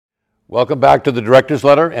Welcome back to the Director's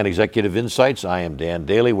Letter and Executive Insights. I am Dan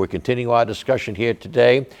Daly. We're continuing our discussion here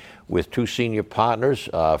today with two senior partners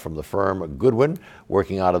from the firm Goodwin,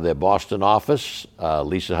 working out of their Boston office.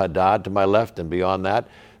 Lisa Haddad to my left, and beyond that,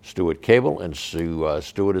 Stuart Cable, and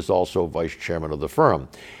Stuart is also Vice Chairman of the firm.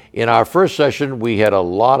 In our first session, we had a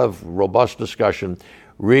lot of robust discussion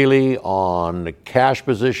really on cash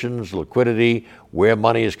positions, liquidity, where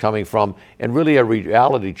money is coming from, and really a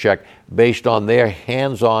reality check based on their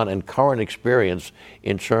hands-on and current experience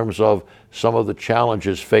in terms of some of the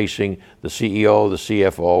challenges facing the CEO, the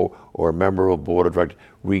CFO, or a member of a board of directors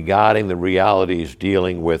regarding the realities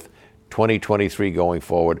dealing with 2023 going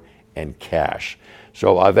forward and cash.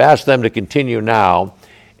 So I've asked them to continue now,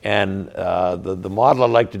 and the model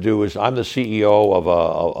I'd like to do is I'm the CEO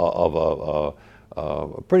of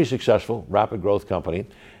a pretty successful rapid growth company,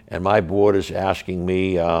 and my board is asking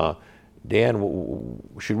me, Dan,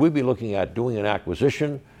 should we be looking at doing an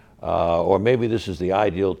acquisition, or maybe this is the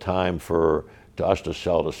ideal time for us to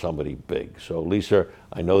sell to somebody big? So Lisa,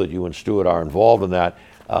 I know that you and Stuart are involved in that.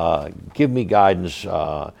 Give me guidance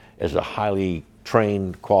as a highly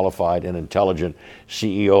trained, qualified, and intelligent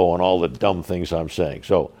CEO on all the dumb things I'm saying.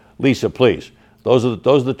 So Lisa, please, those are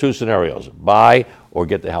the two scenarios: buy or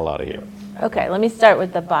get the hell out of here. Okay, let me start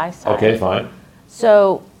with the buy side. Okay, fine.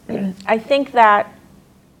 So I think that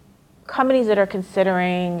companies that are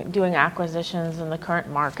considering doing acquisitions in the current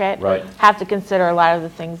market have to consider a lot of the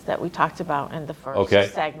things that we talked about in the first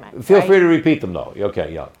segment. Feel free to repeat them though.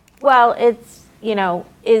 Okay, yeah. Well, it's,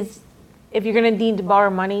 if you're going to need to borrow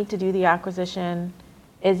money to do the acquisition,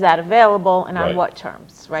 is that available and on what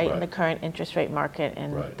terms, in the current interest rate market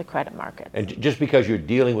and the credit market? And just because you're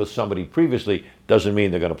dealing with somebody previously doesn't mean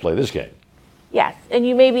they're going to play this game. Yes, and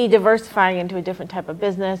you may be diversifying into a different type of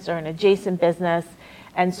business or an adjacent business,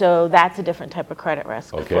 and so that's a different type of credit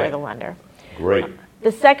risk for the lender. Great.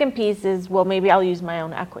 The second piece is, well, maybe I'll use my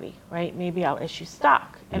own equity, Maybe I'll issue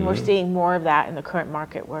stock. And we're seeing more of that in the current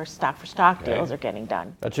market where stock-for-stock deals are getting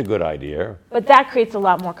done. That's a good idea. But that creates a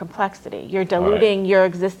lot more complexity. You're diluting your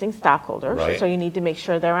existing stockholders, so you need to make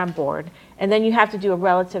sure they're on board. And then you have to do a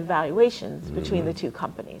relative valuations between the two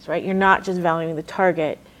companies, You're not just valuing the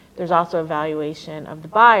target. There's also a valuation of the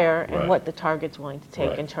buyer and what the target's willing to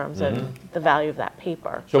take in terms of the value of that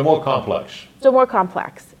paper. So more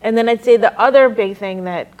complex. And then I'd say the other big thing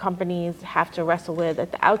that companies have to wrestle with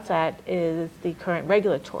at the outset is the current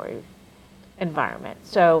regulatory environment.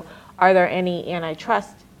 So are there any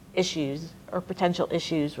antitrust issues or potential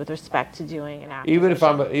issues with respect to doing an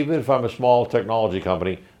acquisition? Even if I'm a small technology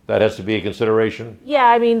company, that has to be a consideration? Yeah,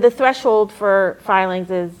 I mean, the threshold for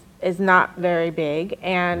filings is not very big,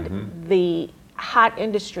 and the hot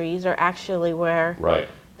industries are actually where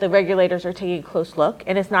the regulators are taking a close look,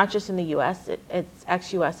 and it's not just in the U.S., it's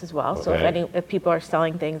ex-U.S. as well. So if people are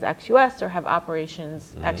selling things ex-U.S. or have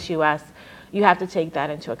operations ex-U.S., you have to take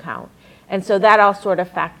that into account. And so that all sort of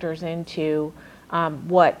factors into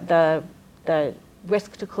what the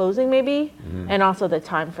risk to closing may be, and also the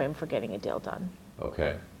time frame for getting a deal done.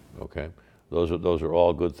 Okay. Those are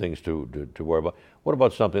all good things to worry about. What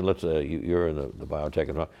about something, let's say you're in the biotech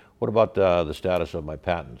environment, what about the status of my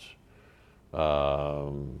patents? FDA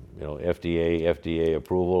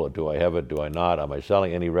approval, do I have it, do I not? Am I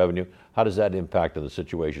selling any revenue? How does that impact on the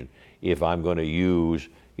situation if I'm going to use,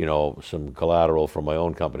 some collateral from my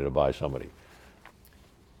own company to buy somebody?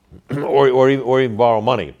 or even borrow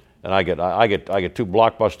money? And I get two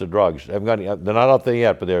blockbuster drugs. They're not out there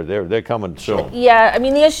yet, but they're coming soon. Yeah, I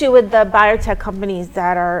mean, the issue with the biotech companies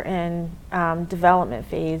that are in development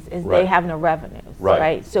phase is they have no revenues,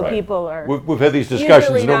 right? So people are we've had these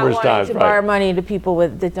discussions numerous times. To borrow money to people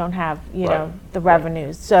that don't have the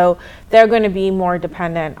revenues. So they're going to be more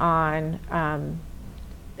dependent on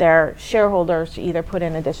their shareholders to either put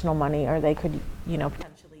in additional money, or they could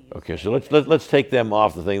potentially. Okay, so let's take them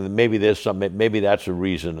off the thing. Maybe that's a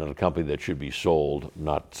reason in a company that should be sold,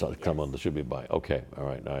 not someone that should be buying. Okay, all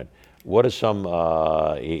right. What are some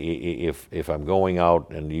if I'm going out,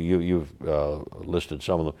 and you've listed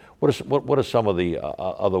some of them? What are some of the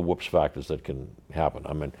other whoops factors that can happen?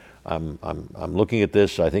 I mean, I'm looking at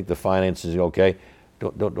this. I think the finances is okay.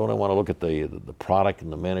 Don't I want to look at the product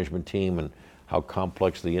and the management team and how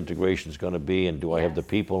complex the integration is going to be, and do I have the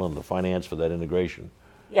people and the finance for that integration?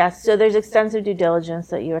 Yes, so there's extensive due diligence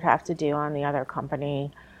that you would have to do on the other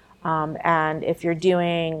company. And if you're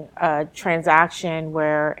doing a transaction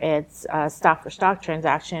where it's a stock-for-stock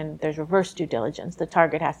transaction, there's reverse due diligence. The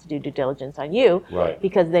target has to do due diligence on you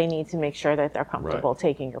because they need to make sure that they're comfortable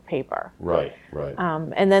taking your paper. Right.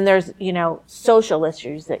 And then there's, social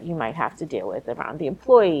issues that you might have to deal with around the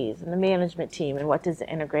employees and the management team and what does the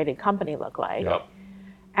integrated company look like.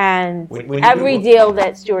 And When every deal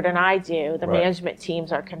that Stuart and I do, the Right. management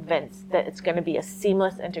teams are convinced that it's going to be a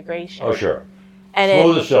seamless integration. Oh, sure. And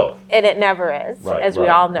Smooth as silk. And it never is, Right, as we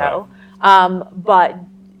right, all know. But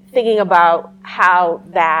thinking about how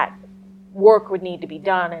that work would need to be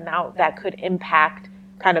done and how that could impact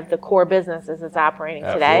kind of the core business as it's operating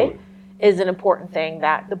today Absolutely. is an important thing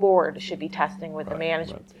that the board should be testing with the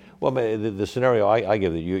management team. Well, the scenario I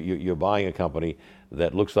give that you're buying a company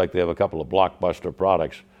that looks like they have a couple of blockbuster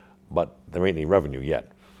products, but there ain't any revenue yet.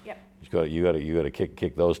 Yep. You got to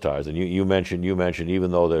kick those tires. And you mentioned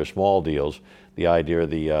even though they're small deals, the idea of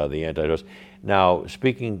the antitrust. Now,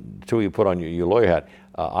 speaking to you, put on your lawyer hat.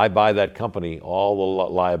 I buy that company. All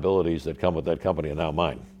the liabilities that come with that company are now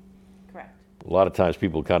mine. Correct. A lot of times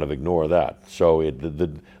people kind of ignore that. So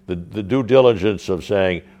the due diligence of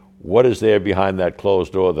saying, what is there behind that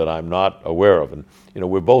closed door that I'm not aware of? And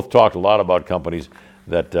we've both talked a lot about companies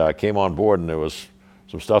that came on board and there was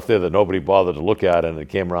some stuff there that nobody bothered to look at, and it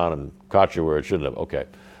came around and caught you where it shouldn't have. Okay,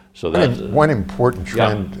 so that's one important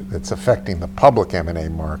trend that's affecting the public M&A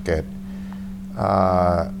market.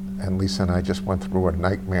 And Lisa and I just went through a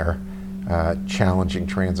nightmare challenging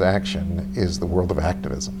transaction is the world of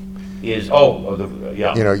activism. People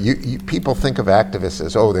think of activists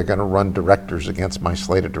as, they're going to run directors against my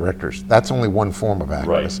slate of directors. That's only one form of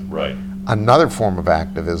activism. Right. Another form of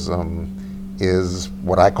activism is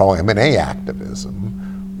what I call M&A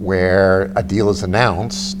activism, where a deal is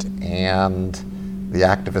announced and the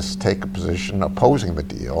activists take a position opposing the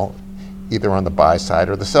deal, either on the buy side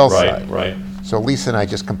or the sell side. Right. So Lisa and I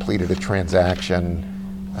just completed a transaction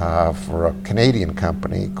for a Canadian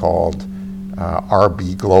company called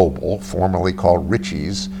RB Global, formerly called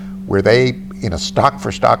Ritchie's, where they, in a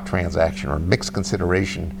stock-for-stock transaction or mixed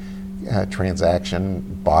consideration transaction,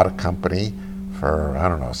 bought a company for,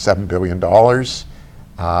 $7 billion,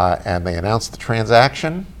 and they announced the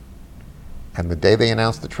transaction, and the day they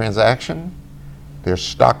announced the transaction, their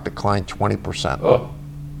stock declined 20%. Oh.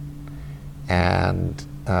 And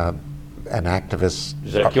an activist...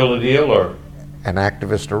 Does that kill the deal, or...? An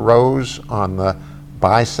activist arose on the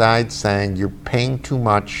buy side saying, you're paying too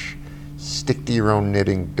much, stick to your own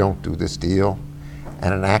knitting, don't do this deal.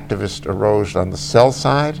 And an activist arose on the sell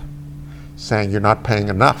side saying, you're not paying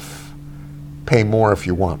enough, pay more if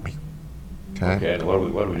you want me. Okay, and what do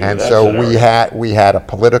we do and with that so scenario? we had a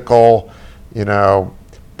political,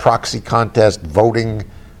 proxy contest voting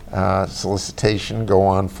solicitation go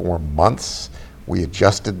on for months. We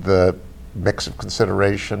adjusted the mix of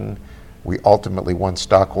consideration. We ultimately won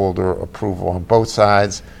stockholder approval on both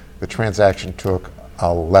sides. The transaction took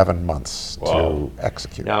 11 months to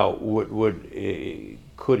execute. Now,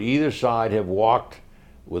 could either side have walked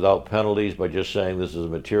without penalties by just saying this is a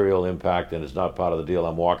material impact and it's not part of the deal,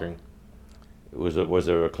 I'm walking? Was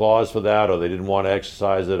there a clause for that, or they didn't want to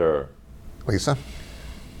exercise it, or? Lisa?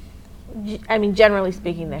 I mean, generally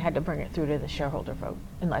speaking, they had to bring it through to the shareholder vote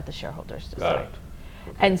and let the shareholders decide. Got it.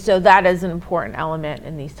 Okay. And so that is an important element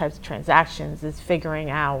in these types of transactions, is figuring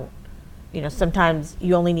out, sometimes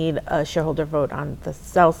you only need a shareholder vote on the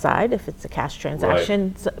sell side if it's a cash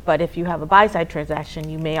transaction. Right. But if you have a buy side transaction,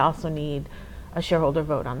 you may also need a shareholder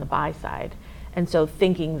vote on the buy side. And so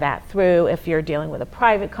thinking that through, if you're dealing with a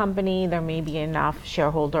private company, there may be enough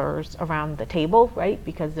shareholders around the table, right?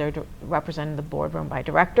 Because they're represented in the boardroom by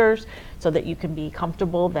directors, so that you can be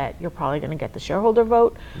comfortable that you're probably going to get the shareholder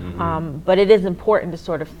vote. Mm-hmm. But it is important to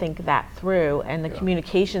sort of think that through, and the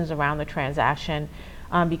communications around the transaction,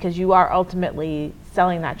 because you are ultimately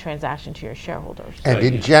selling that transaction to your shareholders. And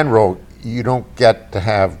in general, you don't get to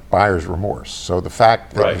have buyer's remorse. So the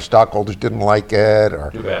fact that your stockholders didn't like it,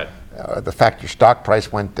 or too bad. The fact your stock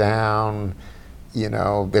price went down,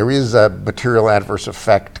 there is a material adverse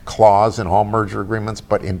effect clause in all merger agreements,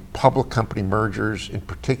 but in public company mergers in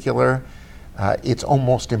particular, it's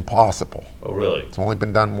almost impossible. Oh, really? It's only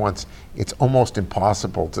been done once. It's almost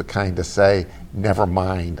impossible to kind of say, never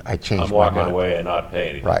mind, I changed my mind. I'm walking away and not paying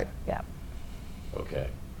anything. Right. Yeah. Okay.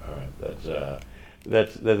 All right.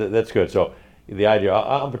 That's good. So the idea,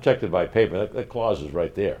 I'm protected by paper. That clause is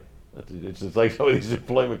right there. It's like some of these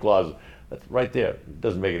employment clauses. That's right there. It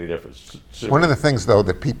doesn't make any difference. One of the things, though,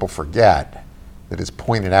 that people forget, that is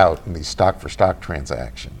pointed out in these stock-for-stock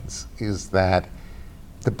transactions, is that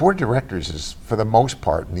the board of directors is, for the most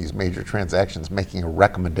part, in these major transactions, making a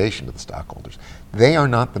recommendation to the stockholders. They are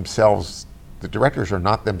not themselves, the directors are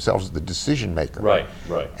not themselves the decision maker. Right.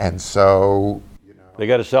 And so, they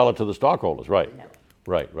got to sell it to the stockholders. Right. Yeah.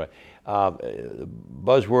 Right.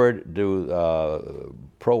 Buzzword, do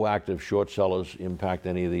proactive short sellers impact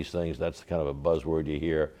any of these things? That's kind of a buzzword you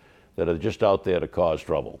hear, that are just out there to cause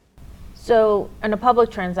trouble. So in a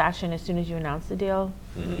public transaction, as soon as you announce the deal,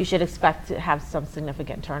 you should expect to have some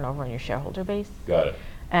significant turnover in your shareholder base. Got it.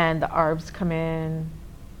 And the ARBs come in,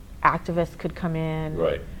 activists could come in.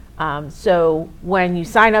 Right. So when you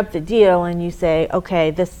sign up the deal and you say,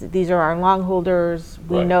 okay, these are our long holders,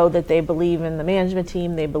 we know that they believe in the management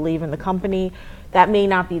team, they believe in the company, that may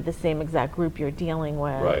not be the same exact group you're dealing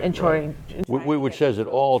with. Right. Which says at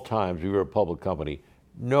all times, if you're a public company,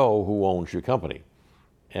 know who owns your company.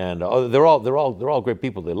 And they're all great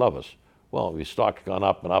people. They love us. Well, your stock's gone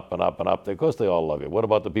up and up and up and up. Of course, they all love you. What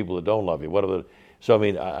about the people that don't love you? So I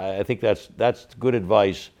mean, I think that's good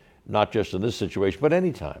advice, not just in this situation, but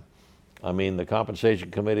any time. I mean, the compensation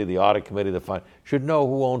committee, the audit committee, the fine should know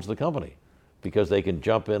who owns the company, because they can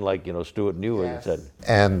jump in like Stuart and you said.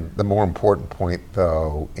 And the more important point,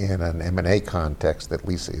 though, in an M&A context that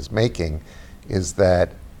Lisa is making, is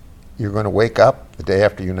that you're going to wake up the day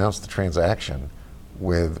after you announce the transaction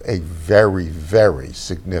with a very, very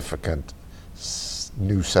significant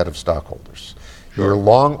new set of stockholders. Sure. You're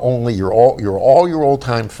long only. You're all your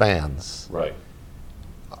old-time fans. Right.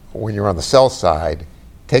 When you're on the sell side,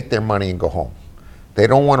 take their money and go home. They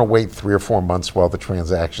don't want to wait 3 or 4 months while the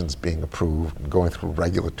transaction's being approved and going through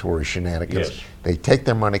regulatory shenanigans. Yes. They take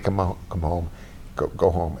their money, come home, go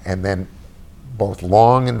home, and then both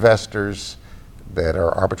long investors that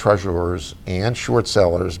are arbitrageurs and short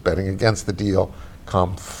sellers betting against the deal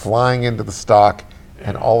come flying into the stock,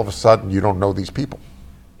 and all of a sudden you don't know these people.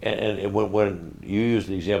 And when you use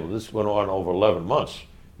the example, this went on over 11 months.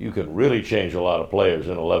 You can really change a lot of players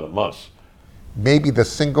in 11 months. Maybe the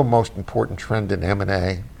single most important trend in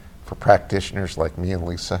M&A for practitioners like me and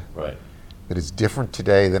Lisa, that is different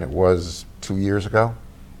today than it was 2 years ago.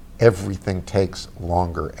 Everything takes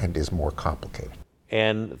longer and is more complicated.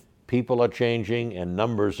 And people are changing and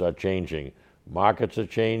numbers are changing. Markets are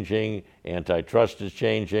changing, antitrust is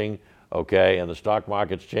changing, and the stock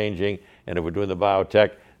market's changing. And if we're doing the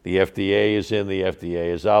biotech, the FDA is in, the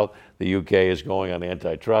FDA is out, the UK is going on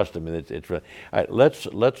antitrust. I mean, it's all right, let's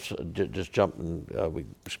just jump and we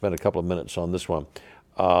spent a couple of minutes on this one.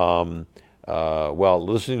 Well,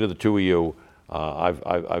 listening to the two of you,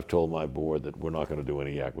 I've told my board that we're not going to do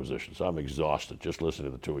any acquisitions. I'm exhausted just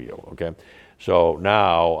listening to the two of you, okay? So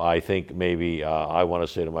now I think maybe I want to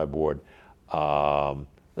say to my board,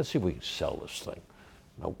 let's see if we can sell this thing.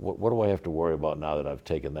 Now, what do I have to worry about now that I've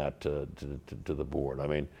taken that to the board? I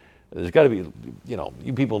mean, there's got to be,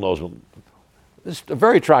 you people know this is a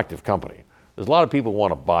very attractive company. There's a lot of people who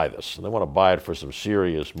want to buy this, and they want to buy it for some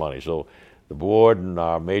serious money. So the board and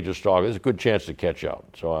our major stock, there's a good chance to catch out.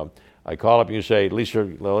 So I call up and you say, Lisa,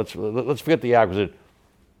 let's forget the acquisition.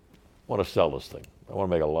 I want to sell this thing. I want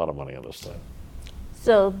to make a lot of money on this thing.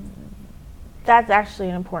 So that's actually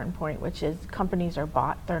an important point, which is companies are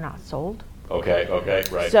bought, they're not sold. Okay,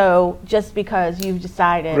 right. So just because you've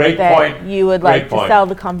decided you would like to sell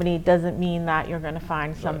the company doesn't mean that you're going to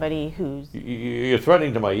find somebody who's... You're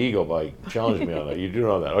threatening to my ego by challenging me on that. You do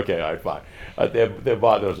know that. Okay, all right, fine. They're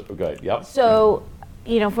bought those. Okay, yep. So,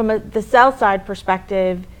 from the sell side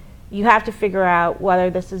perspective, you have to figure out whether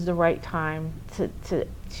this is the right time to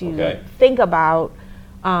think about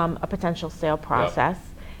a potential sale process,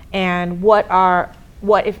 and what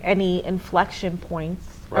if any inflection points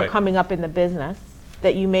are coming up in the business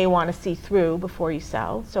that you may want to see through before you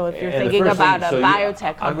sell. So if you're thinking about a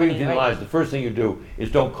biotech company, the first thing you do is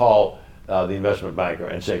don't call the investment banker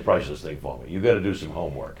and say, price this thing for me. You've got to do some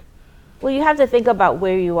homework. Well, you have to think about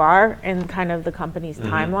where you are in kind of the company's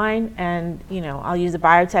timeline. And, I'll use a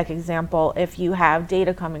biotech example. If you have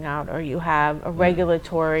data coming out or you have a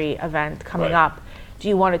regulatory event coming up, do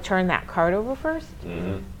you want to turn that card over first?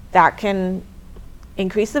 That can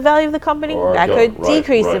increase the value of the company. That could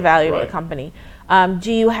decrease the value of the company.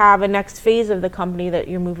 Do you have a next phase of the company that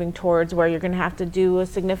you're moving towards where you're going to have to do a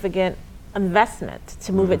significant investment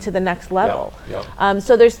to move it to the next level?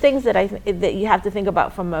 So there's things that you have to think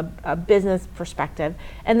about from a business perspective.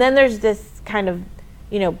 And then there's this kind of,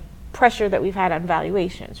 pressure that we've had on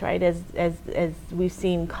valuations, right? As we've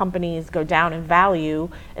seen companies go down in value,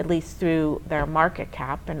 at least through their market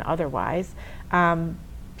cap and otherwise,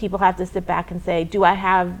 people have to sit back and say, do I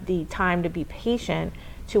have the time to be patient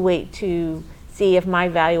to wait to see if my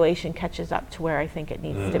valuation catches up to where I think it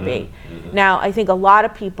needs to be? Now, I think a lot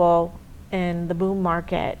of people in the boom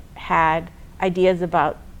market had ideas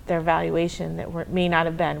about their valuation that may not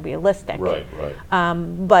have been realistic.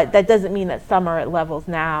 But that doesn't mean that some are at levels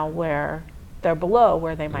now where they're below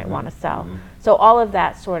where they might want to sell. So all of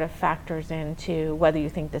that sort of factors into whether you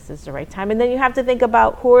think this is the right time. And then you have to think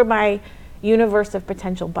about who are my universe of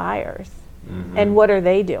potential buyers. and what are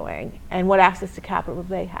they doing, and what access to capital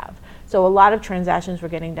they have. So a lot of transactions were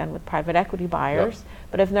getting done with private equity buyers,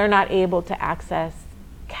 but if they're not able to access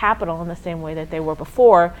capital in the same way that they were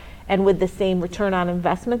before, and with the same return on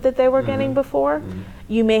investment that they were getting before,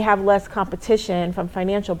 you may have less competition from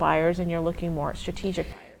financial buyers, and you're looking more at strategic.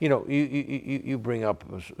 You know, you bring up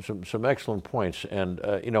some excellent points, and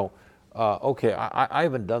okay, I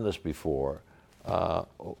haven't done this before.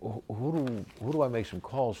 Who do I make some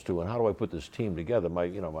calls to, and how do I put this team together?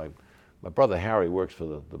 My brother Harry works for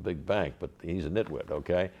the big bank, but he's a nitwit.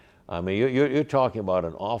 Okay, I mean you're talking about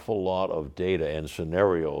an awful lot of data and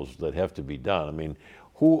scenarios that have to be done. I mean,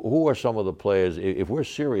 who are some of the players? If we're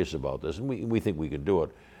serious about this, and we think we can do it,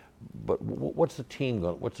 but what's the team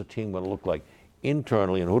going to look like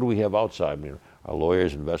internally, and who do we have outside? I mean, our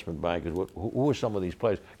lawyers, investment bankers. Who are some of these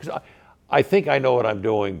players? Because I think I know what I'm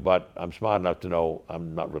doing, but I'm smart enough to know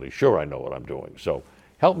I'm not really sure I know what I'm doing. So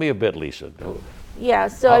help me a bit, Lisa. Yeah,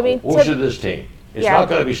 so I mean... Who's in this team? It's not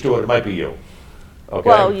going to be Stuart, it might be you. Okay?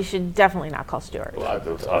 Well, you should definitely not call Stuart. Well,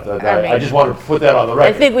 I just want to put that on the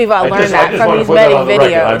record. I think we've all learned that from these many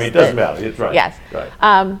videos. I mean, it doesn't matter. It's right. Yes.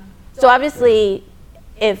 Right. So obviously,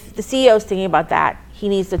 if the CEO is thinking about that, he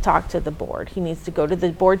needs to talk to the board. He needs to go to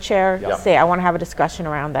the board chair, say, I want to have a discussion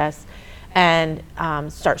around this, and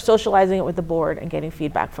start socializing it with the board and getting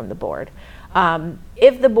feedback from the board.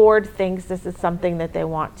 If the board thinks this is something that they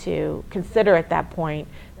want to consider at that point,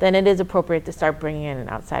 then it is appropriate to start bringing in an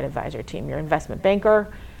outside advisor team, your investment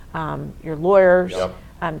banker, your lawyers,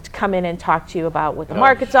 to come in and talk to you about what the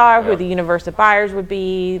markets are, who the universe of buyers would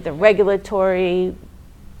be, the regulatory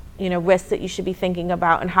risks that you should be thinking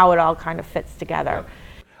about, and how it all kind of fits together.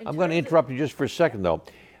 I'm going to interrupt you just for a second, though.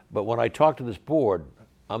 But when I talk to this board,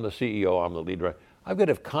 I'm the CEO, I'm the leader, I've got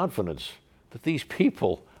to have confidence that these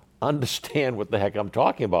people understand what the heck I'm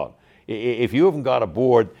talking about. If you haven't got a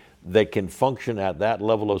board that can function at that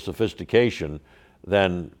level of sophistication,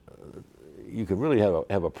 then you can really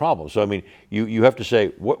have a problem. So I mean, you have to say,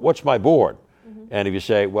 what's my board? And if you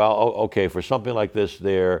say, well, okay, for something like this,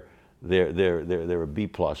 they're a B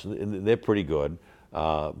plus, and they're pretty good.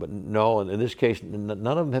 But no, in this case, none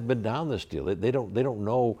of them have been down this deal. They don't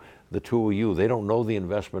know the two of you. They don't know the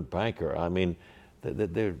investment banker. I mean,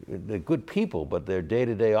 they're good people, but they're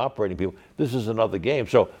day-to-day operating people. This is another game.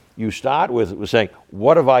 So you start with saying,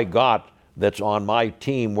 what have I got that's on my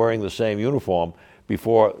team wearing the same uniform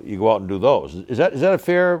before you go out and do those? Is that a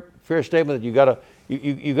fair statement that you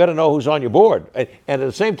got to know who's on your board, and at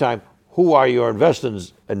the same time, who are your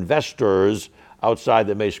investors outside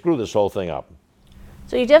that may screw this whole thing up?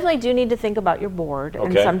 So you definitely do need to think about your board,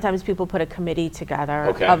 and sometimes people put a committee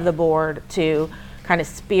together of the board to kind of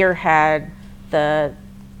spearhead the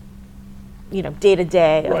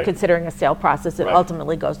day-to-day of considering a sale process that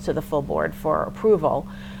ultimately goes to the full board for approval.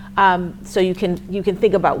 So you can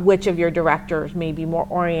think about which of your directors may be more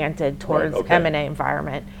oriented towards M&A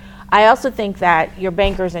environment. I also think that your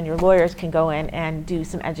bankers and your lawyers can go in and do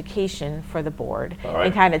some education for the board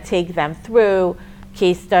and kind of take them through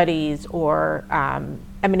case studies or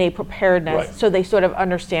M&A preparedness, so they sort of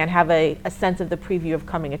understand, have a sense of the preview of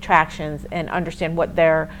coming attractions, and understand what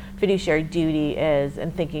their fiduciary duty is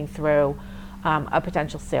in thinking through a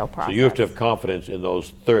potential sale process. So you have to have confidence in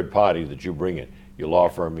those third parties that you bring in, your law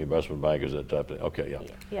firm, your investment bankers, that type of thing. Okay,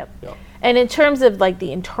 Yep. And in terms of like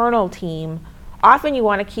the internal team, often you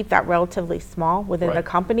want to keep that relatively small within the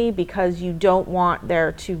company, because you don't want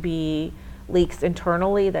there to be leaks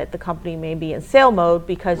internally that the company may be in sale mode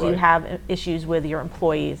because you have issues with your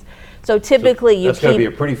employees. So typically that's going to be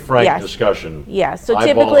a pretty frank discussion. So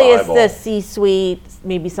typically it's the C-suite,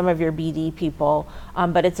 maybe some of your BD people,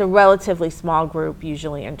 but it's a relatively small group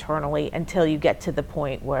usually internally until you get to the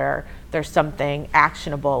point where there's something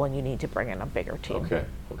actionable and you need to bring in a bigger team. Okay.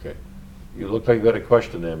 You look like you got a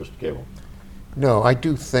question there, Mr. Cable. No, I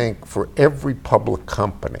do think for every public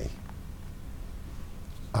company,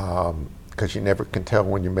 because you never can tell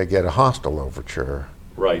when you may get a hostile overture.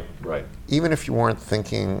 Right. Even if you weren't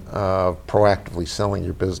thinking of proactively selling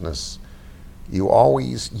your business, you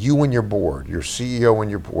and your board, your CEO and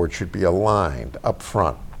your board should be aligned up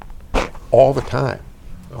front all the time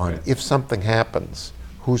on if something happens,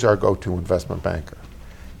 who's our go-to investment banker.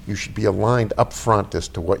 You should be aligned up front as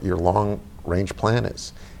to what your long-range plan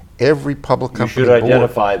is. Every public company board, you should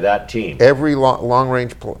identify that team. Every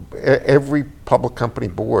every public company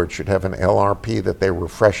board should have an LRP that they're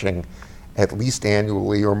refreshing at least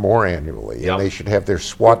annually or more annually. And they should have their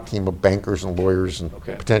SWAT team of bankers and lawyers and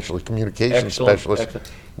potentially communication specialists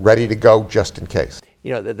ready to go just in case.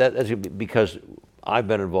 You know, that's because I've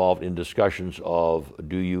been involved in discussions of,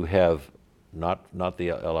 do you have, not the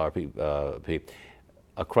LRP,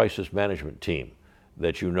 a crisis management team,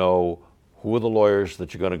 that you know who are the lawyers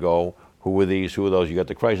that you're going to go, who are these, who are those. You got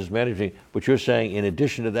the crisis management team, but you're saying in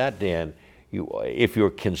addition to that, Dan, if you're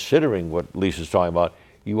considering what Lisa's talking about,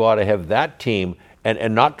 you ought to have that team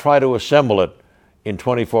and not try to assemble it in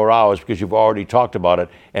 24 hours because you've already talked about it.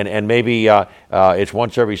 And maybe it's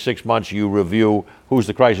once every 6 months you review who's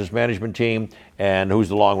the crisis management team and who's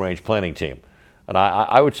the long-range planning team. And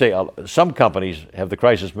I would say some companies have the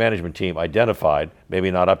crisis management team identified,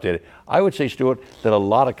 maybe not updated. I would say, Stuart, that a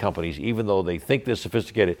lot of companies, even though they think they're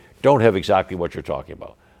sophisticated, don't have exactly what you're talking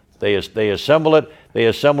about. They assemble it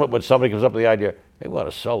when somebody comes up with the idea, they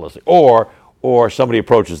want to sell this thing. Or somebody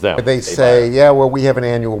approaches them. They say, yeah, well, we have an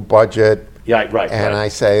annual budget. Yeah, right. And I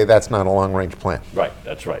say, that's not a long-range plan. Right,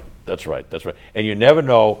 that's right. And you never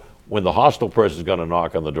know when the hostile person is going to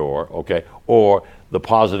knock on the door, okay, or the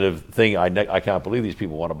positive thing, I can't believe these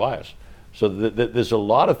people want to buy us. So there's a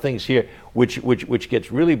lot of things here which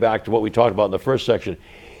gets really back to what we talked about in the first section.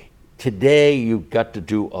 Today, you've got to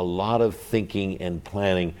do a lot of thinking and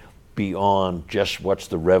planning beyond just what's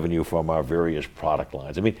the revenue from our various product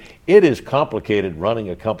lines. I mean, it is complicated running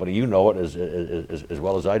a company. You know it as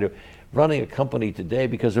well as I do. Running a company today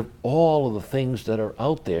because of all of the things that are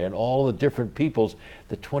out there and all the different peoples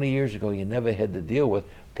that 20 years ago you never had to deal with,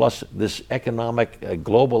 plus this economic,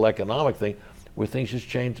 global economic thing where things just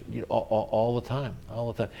change all the time.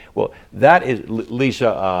 Well, that is,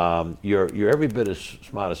 Lisa, you're every bit as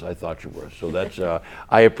smart as I thought you were. So that's,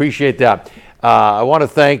 I appreciate that. I want to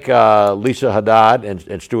thank Lisa Haddad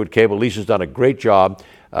and Stuart Cable. Lisa's done a great job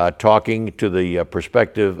talking to the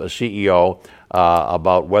prospective CEO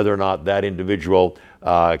about whether or not that individual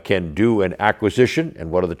can do an acquisition and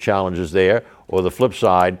what are the challenges there, or the flip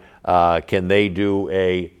side, can they do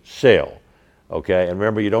a sale? Okay, and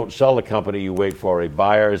remember, you don't sell the company, you wait for a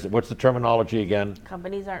buyer. What's the terminology again?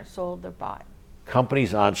 Companies aren't sold, they're bought.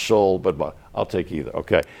 Companies aren't sold, but bought. I'll take either.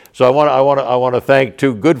 Okay, so I want to thank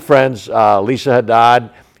two good friends, Lisa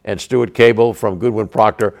Haddad and Stuart Cable from Goodwin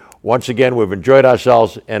Proctor. Once again, we've enjoyed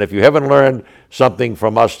ourselves, and if you haven't learned something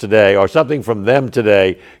from us today or something from them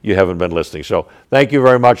today, you haven't been listening. So thank you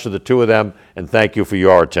very much to the two of them, and thank you for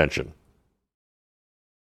your attention.